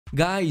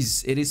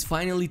Guys, it is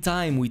finally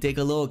time we take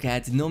a look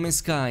at No Man's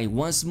Sky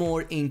once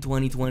more in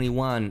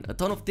 2021. A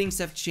ton of things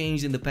have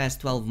changed in the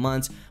past 12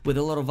 months with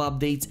a lot of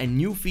updates and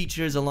new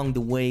features along the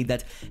way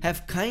that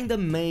have kinda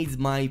made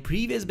my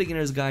previous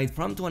beginner's guide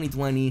from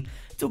 2020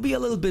 to be a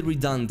little bit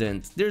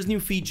redundant. There's new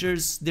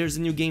features, there's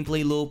a new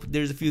gameplay loop,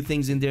 there's a few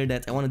things in there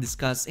that I want to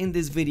discuss in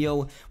this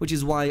video, which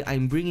is why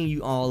I'm bringing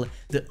you all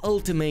the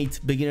ultimate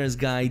beginner's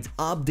guide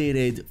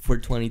updated for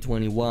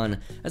 2021.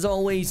 As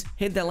always,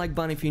 hit that like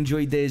button if you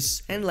enjoyed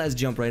this, and let's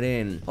jump right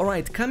in.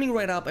 Alright, coming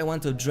right up, I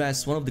want to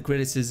address one of the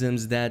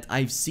criticisms that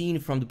I've seen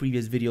from the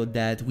previous video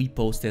that we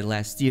posted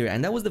last year,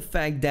 and that was the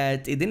fact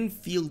that it didn't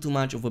feel too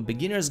much of a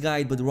beginner's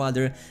guide, but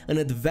rather an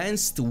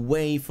advanced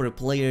way for a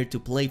player to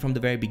play from the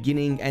very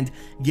beginning and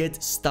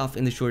get stuff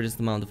in the shortest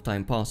amount of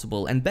time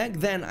possible. And back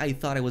then I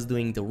thought I was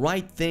doing the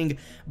right thing,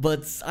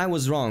 but I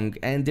was wrong,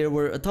 and there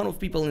were a ton of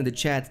people in the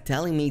chat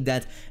telling me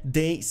that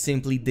they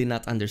simply did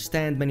not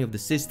understand many of the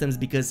systems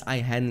because I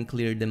hadn't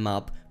cleared them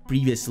up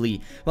previously.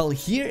 Well,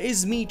 here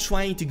is me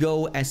trying to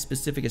go as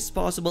specific as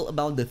possible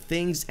about the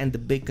things and the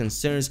big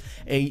concerns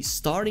a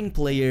starting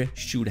player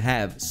should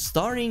have,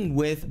 starting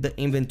with the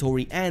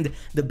inventory and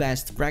the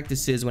best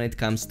practices when it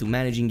comes to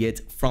managing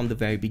it from the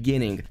very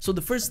beginning. So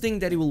the first thing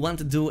that you will want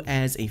to do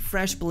as a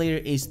fresh player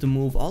is to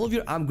move all of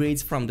your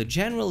upgrades from the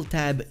general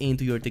tab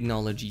into your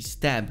technologies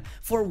tab.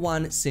 For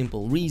one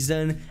simple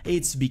reason,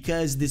 it's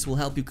because this will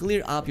help you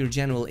clear up your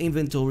general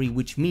inventory,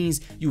 which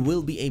means you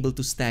will be able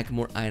to stack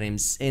more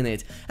items in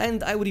it.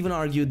 And I would even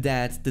argue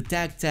that the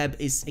tag tab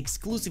is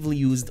exclusively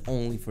used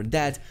only for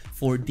that,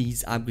 for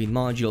these upgrade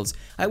modules.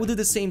 I would do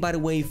the same, by the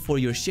way, for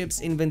your ship's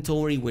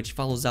inventory, which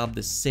follows up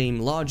the same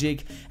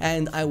logic,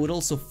 and I would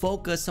also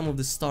focus some of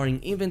the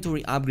starting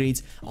inventory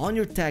upgrades on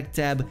your tag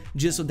tab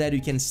just so that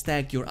you can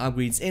stack your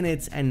upgrades in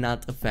it and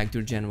not affect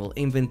your general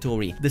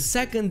inventory. The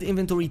second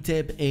inventory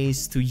tip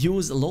is to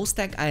use low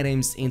stack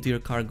items into your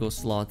cargo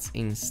slots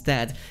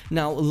instead.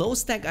 Now, low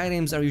stack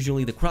items are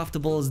usually the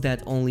craftables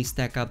that only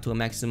stack up to a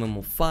maximum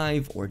of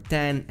 5 or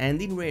 10,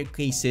 and in rare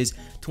cases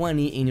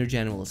 20 in your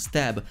general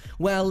tab.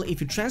 Well,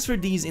 if you transfer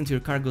these into your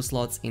cargo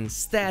slots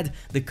instead,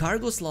 the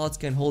cargo slots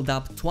can hold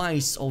up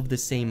twice of the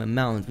same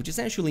amount, which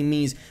essentially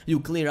means you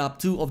clear up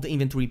 2 of the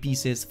inventory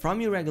pieces from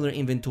your regular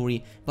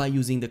inventory by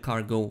using the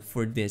cargo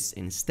for this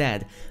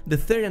instead. The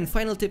third and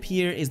final tip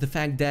here is the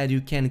fact that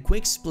you can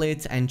quick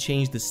split and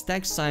change the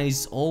stack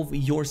size of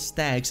your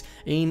stacks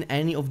in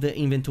any of the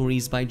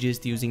inventories by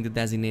just using the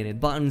designated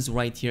buttons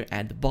right here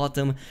at the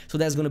bottom. So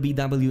that's going to be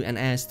W and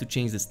S to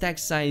change the stack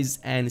size,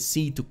 and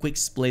C to quick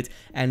split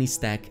any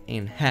stack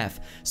in half.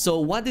 So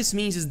what this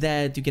means is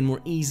that you can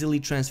more easily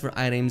transfer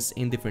items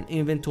in different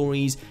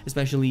inventories,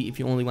 especially if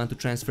you only want to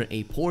transfer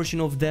a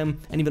portion of them,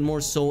 and even more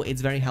so,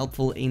 it's very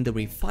helpful in the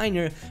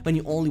refiner when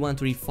you only want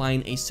to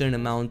refine a certain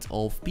amount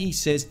of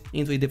pieces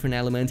into a different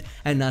element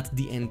and not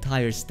the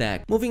entire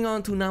stack. Moving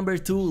on to number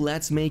 2,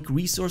 let's make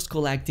resource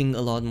collecting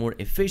a lot more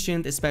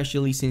efficient,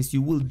 especially since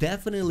you will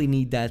definitely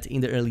need that in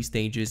the early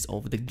stages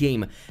of the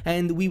game,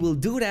 and we will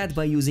do that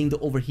by using the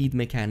overheat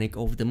mechanic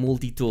of the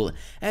multi-tool.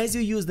 As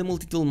you use the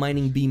multi-tool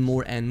mining beam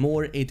more and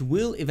more, it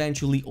will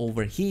eventually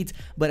overheat,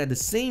 but at the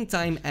same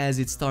time as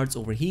it starts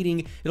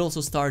overheating, it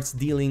also starts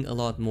dealing a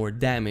lot more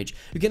damage.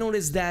 You can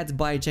notice that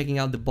by checking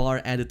out the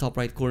bar at the top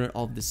right corner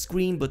of the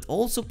screen, but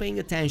also paying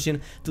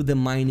attention to the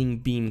mining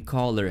beam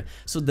color.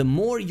 So the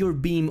more your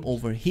beam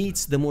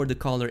overheats, the more the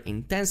color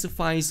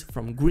intensifies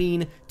from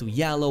green to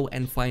yellow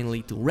and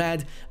finally to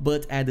red,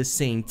 but at the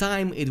same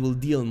time it will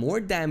deal more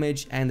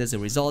damage, and as a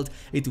result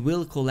it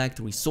will collect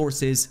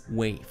resources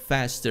way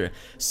faster.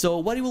 So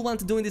what you will want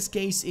to do in this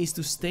case is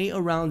to stay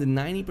around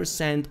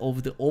 90%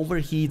 of the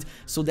overheat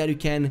so that you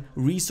can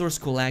resource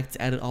collect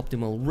at an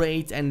optimal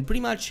rate, and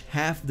pretty much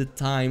half the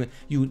time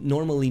you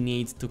normally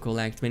need to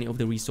collect many of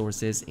the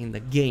resources in the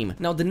game.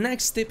 Now the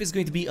next tip is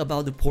going to be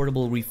about the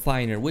portable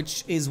refiner,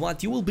 which is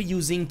what you will be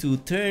using to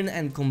turn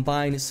and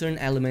combine certain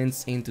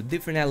elements into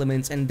different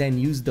elements and then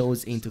use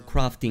those into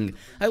crafting.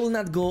 I will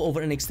not go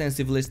over an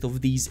extensive list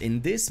of these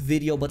in this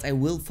video, but I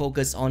will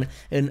focus on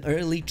an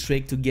early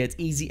trick to get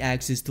easy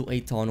access to a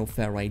ton of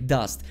ferrite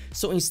dust.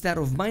 So instead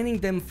of mining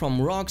them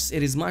from rocks,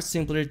 it is much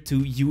simpler to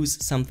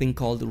use something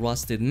called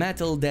rusted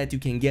metal that you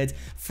can get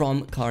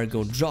from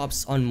cargo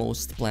drops on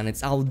most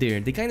planets out there.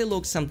 They kind of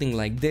look something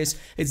like this.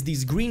 It's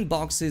these green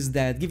boxes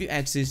that give you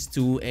access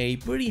to a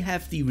pretty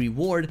hefty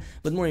reward,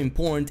 but more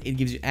important, it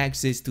gives you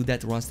access to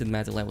that rusted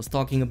metal I was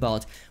talking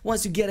about.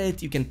 Once you get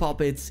it, you can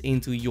pop it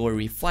into your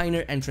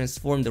refiner and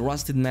transform the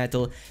rusted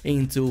metal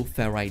into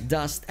ferrite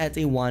dust at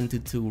a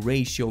 1:2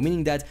 ratio,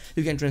 meaning that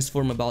you can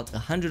transform about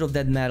 100 of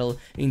that metal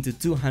into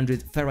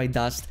 200 ferrite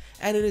dust,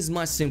 and it is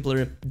much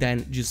simpler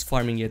than just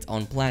farming it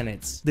on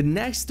planets. The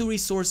next 2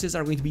 resources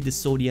are going to be the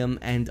sodium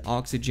and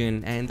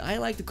oxygen, and I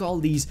like to call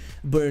these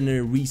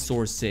burner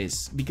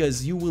resources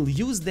because you will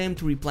use them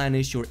to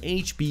replenish your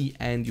HP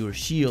and your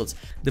shields.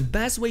 The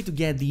best way to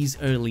get these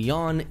early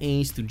on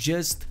is to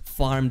just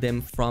farm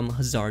them from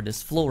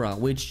hazardous flora,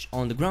 which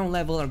on the ground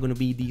level are going to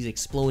be these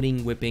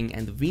exploding, whipping,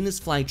 and the Venus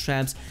fly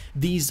traps.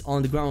 These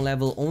on the ground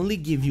level only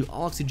give you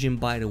oxygen,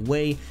 by the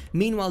way.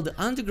 Meanwhile, the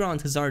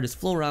underground hazardous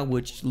flora,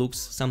 which looks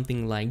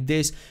something like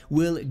this,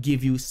 will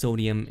give you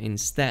sodium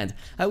instead.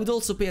 I would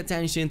also pay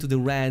attention to the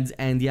red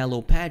and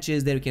yellow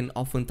patches that you can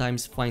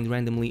oftentimes find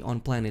randomly on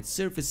planet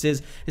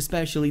surfaces,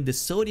 especially the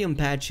sodium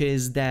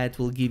patches that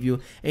will give you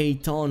a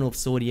ton of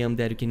sodium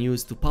that you can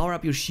use to power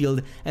up your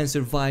shield and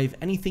survive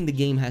anything the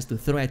game has to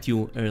throw at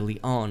you early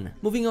on.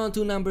 Moving on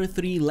to number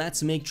 3,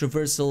 let's make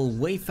traversal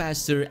way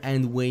faster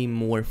and way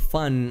more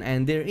fun.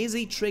 And there is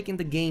a trick in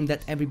the game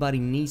that everybody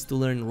needs to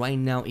learn right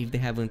now if they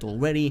haven't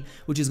already,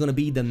 which is gonna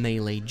be the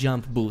melee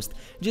jump boost.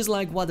 Just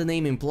like what the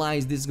name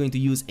implies, this is going to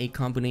use a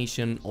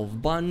combination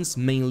of buttons,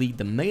 mainly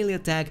the melee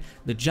attack,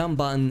 the jump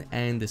button,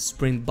 and the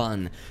sprint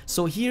button.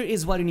 So here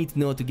is what you need to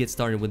know to get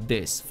started with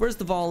this.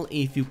 First of all,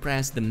 if you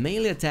press the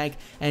melee attack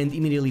and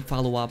immediately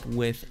follow up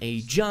with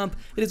a jump,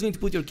 it is going to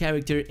put your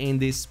character in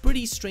this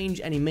pretty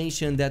strange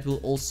animation that will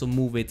also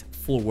move it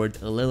forward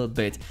a little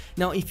bit.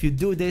 Now if you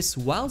do this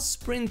while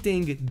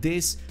sprinting,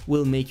 this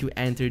will make you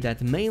enter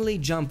that melee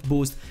jump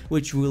boost,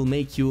 which will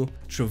make you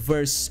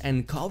traverse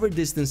and cover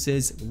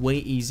distances way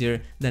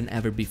easier than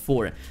ever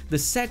before. The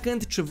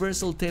second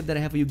traversal tip that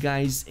I have for you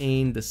guys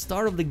in the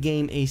start of the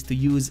game is to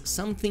use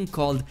something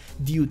called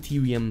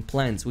deuterium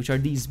plants, which are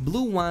these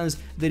blue ones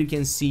that you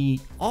can see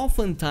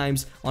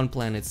oftentimes on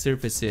planet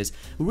surfaces.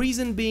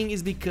 Reason being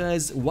is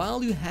because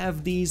while you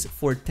have these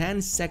for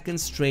 10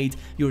 seconds straight,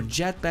 your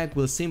jetpack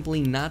will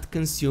simply not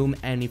consume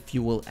any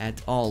fuel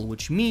at all,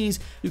 which means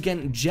you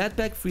can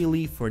jetpack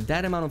freely for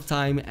that amount of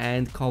time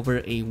and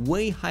cover a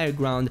way higher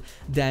ground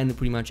than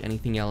pretty much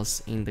anything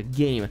else in the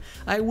game.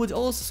 I would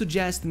also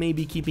suggest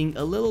maybe keeping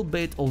a little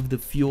bit of the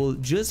fuel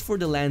just for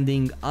the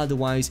landing,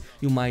 otherwise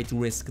you might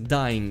risk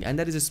dying, and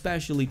that is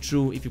especially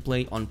true if you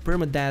play on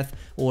permadeath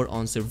or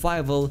on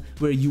survival,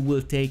 where you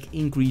will take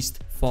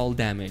increased fall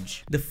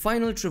damage. The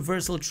final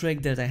traversal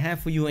trick that I have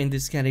for you in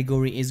this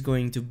category is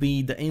going to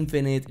be the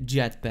infinite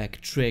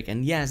jetpack trick,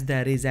 and yes,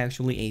 that is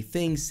actually a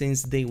thing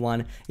since day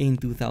one in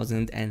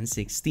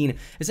 2016.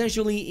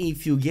 Essentially,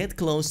 if you get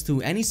close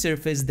to any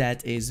surface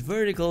that is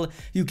vertical,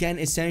 you can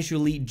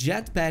essentially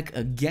jetpack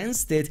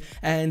against it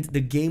and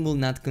the game will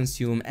not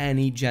consume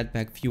any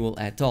jetpack fuel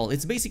at all.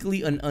 It's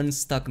basically an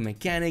unstuck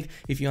mechanic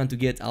if you want to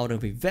get out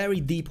of a very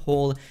deep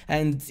hole,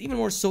 and even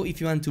more so if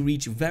you want to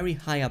reach very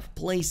high up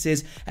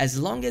places. As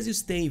long as you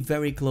stay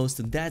very close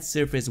to that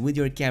surface with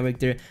your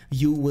character,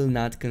 you will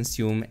not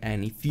consume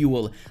any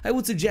fuel. I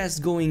would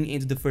suggest going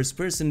into the first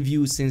person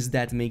view since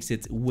that makes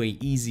it way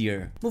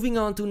easier. Moving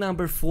on to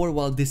number 4,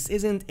 while this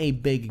isn't a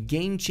big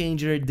game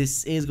changer,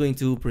 this is going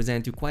to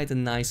present you quite a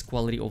nice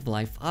quality of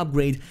life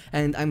upgrade,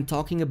 and I'm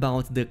talking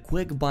about the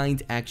quick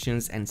bind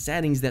actions and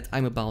settings that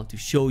I'm about to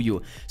show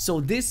you.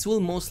 So this will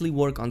mostly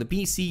work on the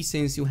PC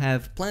since you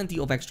have plenty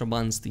of extra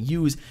buttons to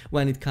use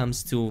when it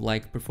comes to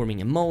like performing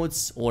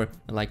emotes or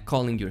like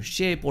calling your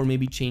ship or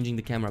maybe changing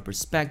the camera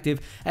perspective,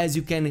 as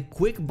you can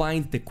quick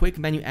bind the quick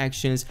menu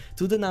actions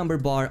to the number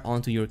bar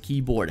onto your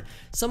keyboard.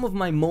 Some of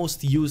my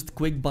most used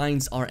quick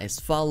binds are as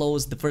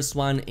follows. The first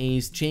one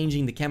is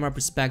changing the camera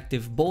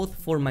perspective both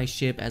for my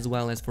ship as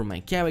well as for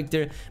my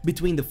character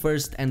between the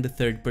first and the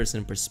third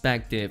person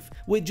perspective.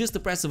 With just the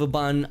press of a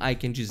button, I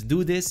can just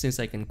do this since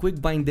I can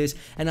quick bind this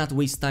and not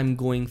waste time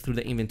going through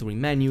the inventory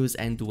menus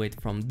and do it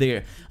from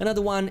there.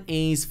 Another one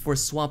is for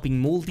swapping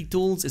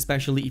multi-tools,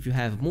 especially if you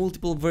have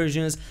multiple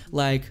versions,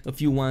 like a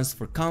few ones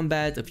for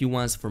combat, a few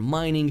ones for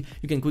mining.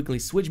 You can quickly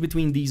switch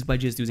between these by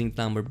just using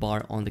the number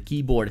bar on the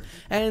keyboard.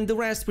 And the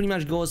rest pretty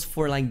much goes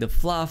for like the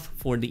fluff,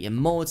 for the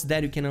emotes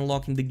that you can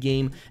unlock in the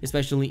game,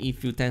 especially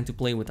if you tend to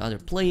play with other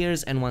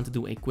players and want to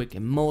do a quick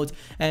emote,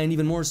 and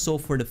even more so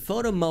for the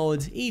photo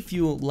mode if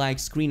you like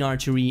screen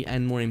archery,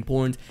 and more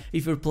important,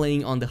 if you're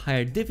playing on the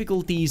higher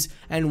difficulties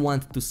and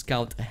want to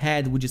scout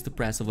ahead with just the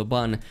press of a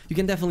button. You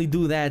can definitely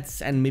do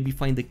that and maybe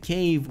find a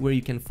cave where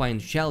you can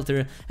find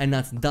shelter and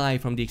not die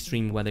from the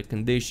extreme weather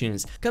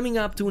conditions. Coming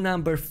up to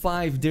number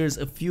 5, there's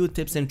a few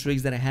tips and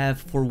tricks that I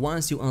have for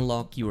once you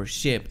unlock your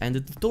ship, and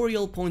the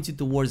tutorial points you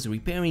towards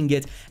repairing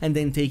it and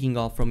then taking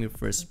off from your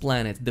first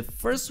planet. The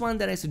first one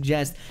that I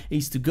suggest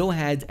is to go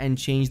ahead and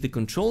change the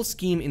control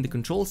scheme in the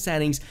control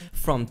settings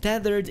from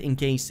tethered, in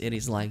case it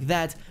is like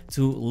that,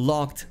 to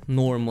locked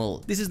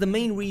normal. This is the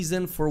main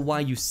reason for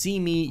why you see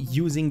me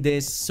using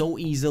this so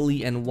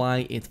easily and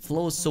why it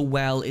flows so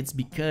well. It's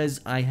because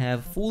I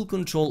have full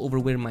control over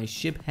where my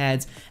ship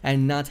heads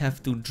and not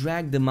have to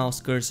drag the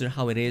mouse cursor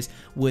how it is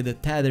with the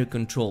tether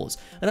controls.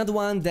 Another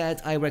one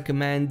that I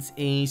recommend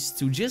is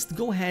to just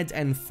go ahead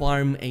and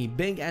farm a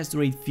big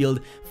asteroid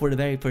field for the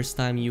very first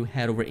time you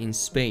head over in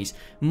space.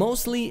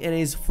 Mostly it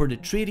is for the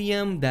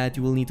tritium that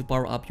you will need to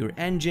power up your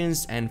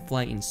engines and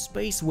fly in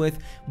space with,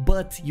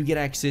 but you get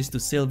access to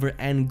silver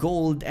and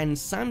gold and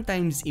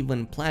sometimes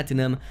even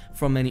platinum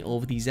from many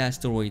of these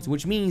asteroids,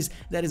 which means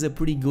that is a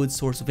pretty good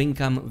source of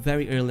income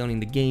very early on in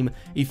the game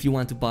if you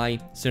want to buy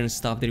certain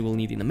stuff that you will need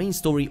need in the main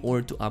story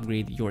or to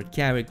upgrade your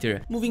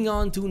character. Moving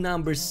on to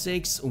number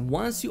 6,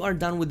 once you are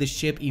done with the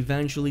ship,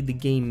 eventually the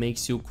game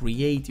makes you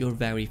create your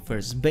very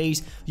first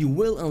base. You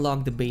will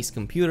unlock the base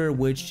computer,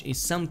 which is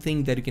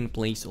something that you can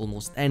place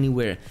almost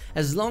anywhere.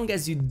 As long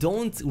as you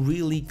don't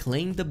really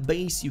claim the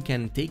base, you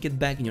can take it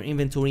back in your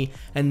inventory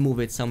and move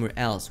it somewhere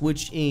else,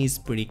 which is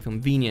pretty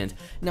convenient.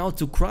 Now,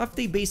 to craft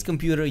a base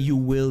computer, you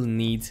will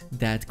need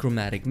that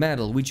chromatic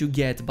metal, which you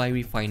get by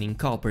refining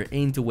copper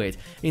into it.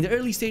 In the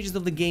early stages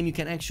of the game, you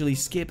can actually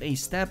skip a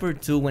step or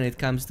two when it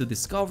comes to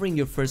discovering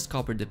your first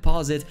copper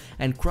deposit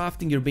and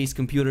crafting your base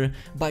computer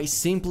by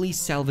simply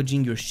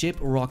salvaging your ship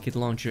rocket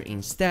launcher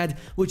instead,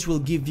 which will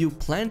give you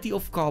plenty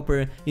of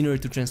copper in order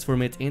to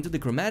transform it into the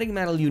chromatic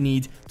metal you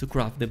need to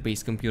craft the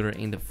base computer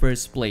in the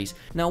first place.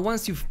 Now,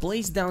 once you've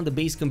placed down the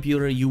base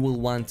computer, you will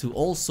want to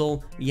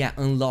also,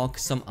 unlock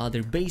some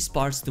other base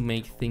parts to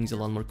make things a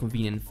lot more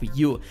convenient for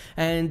you.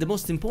 And the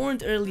most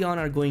important early on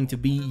are going to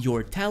be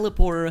your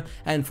teleporter,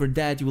 and for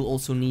that you will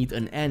also need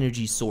an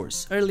energy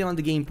source. Early on,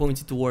 the game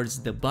points you towards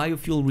the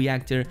biofuel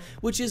reactor,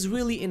 which is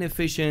really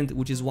inefficient,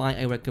 which is why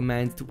I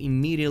recommend to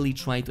immediately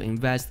try to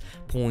invest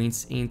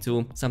points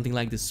into something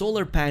like the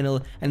solar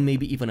panel and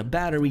maybe even a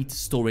battery to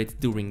store it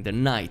during the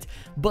night.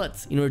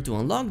 But in order to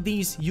unlock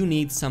these, you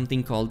need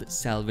something called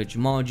salvage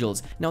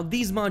modules. Now,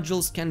 these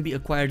modules can be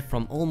acquired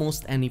from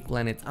almost any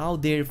planet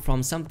out there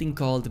from something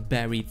called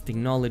buried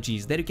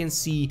technologies that you can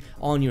see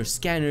on your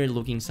scanner,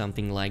 looking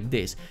something like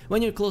this.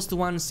 When you're close to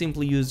one,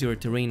 simply use your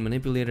terrain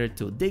manipulator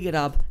to dig it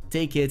up,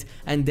 take it,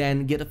 and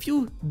then get a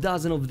few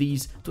dozen of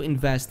these to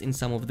invest in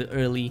some of the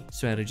early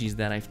strategies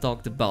that I've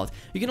talked about.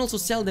 You can also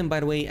sell them,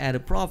 by the way, at a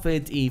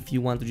profit if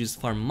you want to just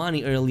farm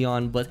money early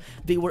on, but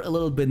they were a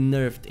little bit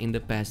nerfed in the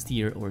past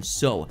year or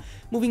so.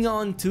 Moving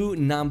on to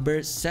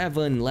number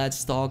 7,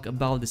 let's talk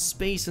about the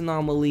space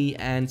anomaly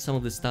and some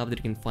of the stuff that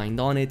you can find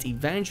on it.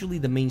 Eventually,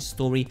 the main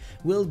story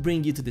will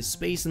bring you to the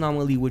space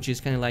anomaly, which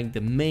is kind of like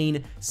the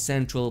main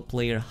central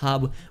player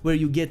hub, where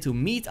you get to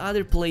meet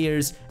other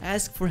players,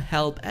 ask for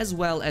help, as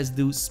well as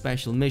do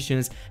special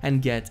missions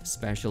and get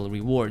special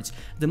rewards.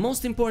 The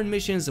most important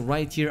missions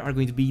right here are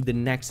going to be the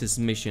Nexus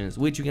missions,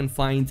 which you can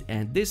find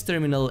at this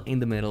terminal in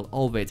the middle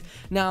of it.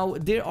 Now,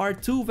 there are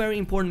two very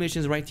important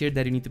missions right here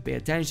that you need to pay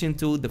attention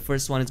to. The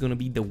first one is going to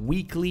be the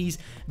weeklies.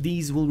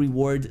 These will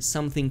reward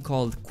something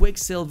called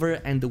Quicksilver,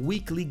 and the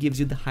weekly gives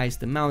you the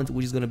highest amount,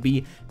 which is going to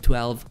be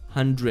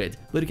 1200,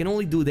 but you can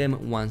only do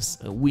them once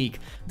a week.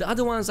 The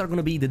other ones are going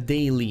to be the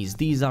dailies.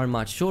 These are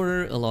much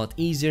shorter, a lot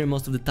easier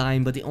most of the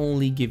time, but they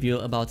only give you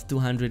about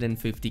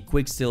 250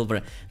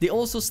 Quicksilver. They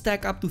also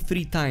stack up to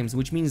 3 times,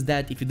 which means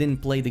that if you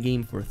didn't play the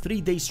game for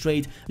 3 days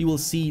straight, you will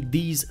see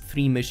these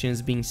 3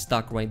 missions being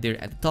stuck right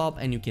there at the top,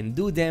 and you can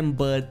do them,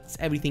 but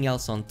everything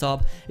else on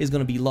top is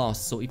going to be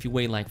lost. So if you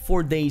wait like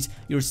 4 days,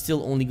 you're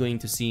still only going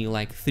to see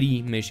like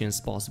 3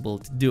 missions possible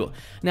to do.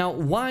 Now,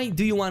 why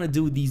do you want to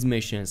do these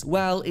missions?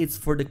 Well, it's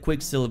for the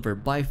Quicksilver,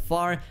 by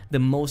far the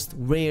most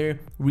rare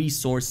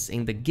resource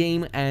in the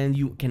game, and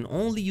you can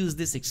only use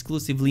this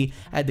exclusively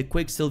at the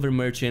Quicksilver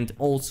merchant,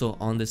 also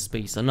on the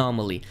space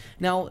anomaly.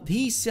 Now,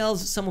 he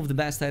sells some of the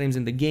best items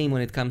in the game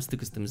when it comes to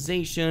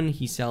customization.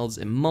 He sells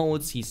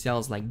emotes, he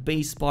sells like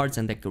base parts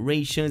and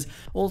decorations,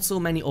 also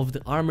many of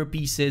the armor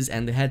pieces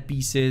and the head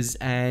pieces,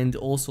 and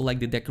also like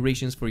the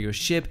decorations for your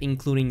ship,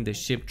 including the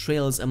ship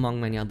trails,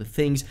 among many other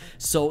things.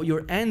 So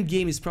your end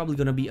game is probably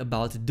gonna be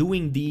about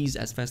doing these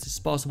as fast as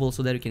possible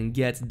so that you can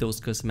get those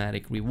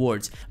cosmetic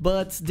rewards.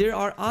 But there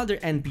are other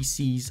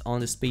NPCs on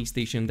the space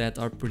station that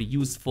are pretty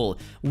useful.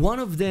 One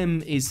of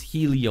them is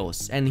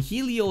Helios, and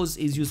Helios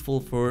is useful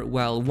for,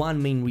 well,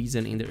 one main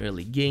reason in the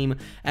early game,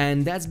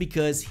 and that's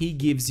because he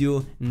gives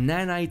you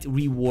nanite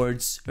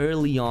rewards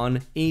early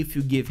on if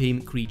you give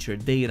him creature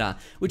data,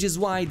 which is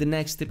why the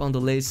next tip on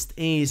the list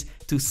is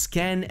to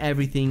scan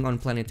everything on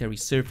planetary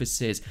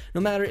surfaces.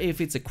 No matter if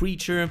it's a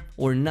creature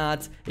or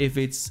not, if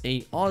it's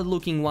a odd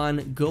looking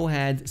one, go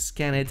ahead,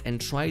 scan it,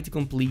 and try to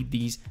complete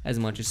these as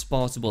much as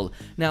possible.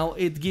 Now,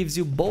 it gives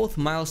you both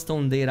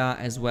milestone data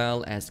as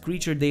well as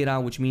creature data,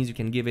 which means you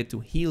can give it to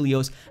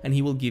Helios and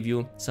he will give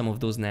you some of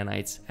those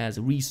nanites as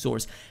a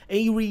resource.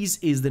 Ares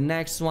is the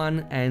next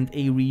one, and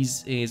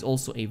Ares is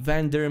also a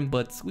vendor,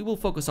 but we will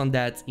focus on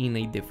that in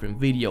a different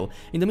video.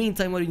 In the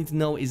meantime, what you need to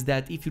know is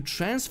that if you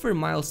transfer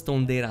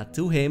milestone data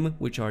to him,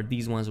 which are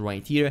these ones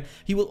right here,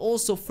 he will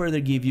also further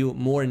give you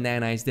more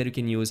nanites that you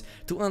can use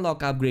to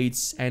unlock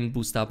upgrades and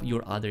boost up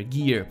your other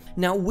gear.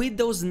 Now, with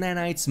those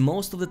nanites,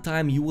 most of the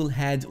time you will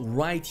head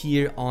right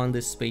here on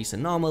the space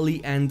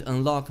anomaly and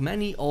unlock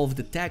many of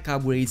the tech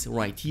upgrades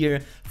right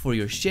here for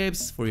your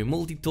ships, for your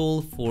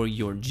multi-tool, for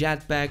your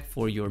jetpack,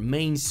 for your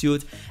main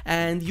suit,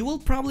 and you will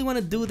probably want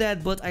to do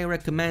that, but I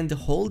recommend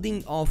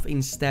holding off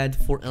instead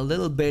for a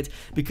little bit,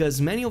 because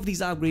many of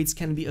these upgrades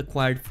can be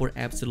acquired for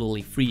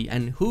absolutely free,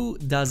 and who who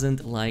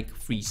doesn't like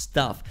free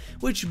stuff?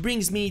 Which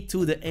brings me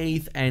to the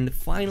 8th and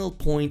final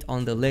point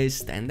on the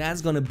list, and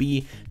that's gonna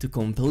be to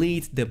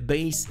complete the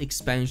base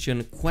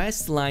expansion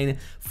quest line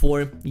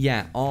for,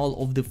 yeah,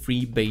 all of the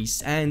free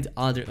base and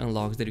other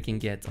unlocks that you can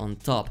get on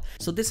top.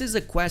 So this is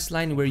a quest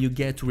line where you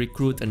get to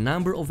recruit a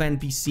number of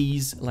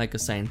NPCs, like a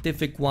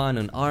scientific one,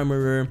 an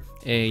armorer,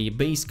 a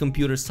base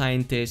computer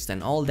scientist,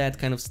 and all that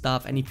kind of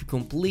stuff. And if you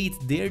complete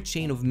their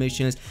chain of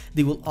missions,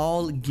 they will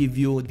all give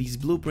you these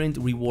blueprint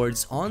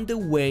rewards on the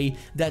way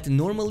that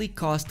normally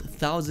cost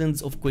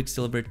thousands of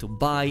Quicksilver to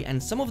buy,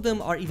 and some of them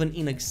are even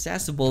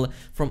inaccessible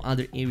from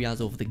other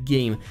areas of the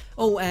game.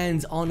 Oh,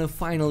 and on a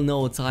final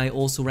note, I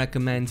also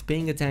recommend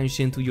paying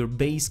attention to your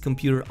base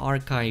computer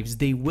archives.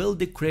 They will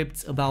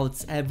decrypt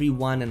about every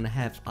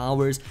 1.5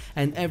 hours,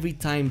 and every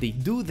time they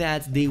do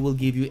that, they will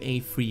give you a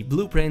free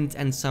blueprint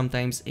and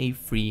sometimes a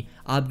free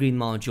upgrade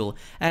module.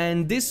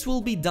 And this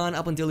will be done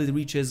up until it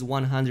reaches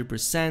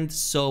 100%,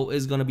 so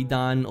it's gonna be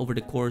done over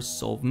the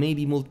course of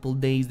maybe multiple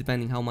days,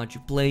 depending how much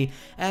you play.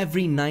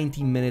 Every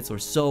 90 minutes or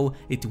so,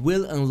 it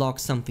will unlock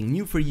something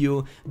new for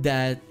you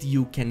that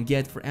you can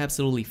get for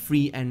absolutely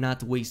free and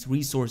not waste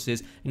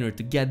resources in order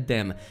to get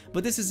them.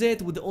 But this is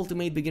it with the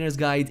Ultimate Beginner's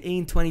Guide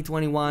in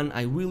 2021.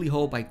 I really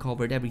hope I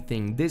covered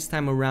everything this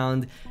time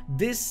around.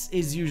 This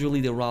is usually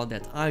the route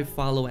that I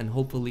follow, and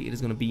hopefully it is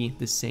gonna be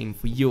the same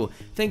for you.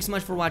 Thanks so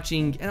much for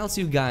watching, and I'll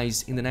see you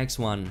guys in the next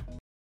one.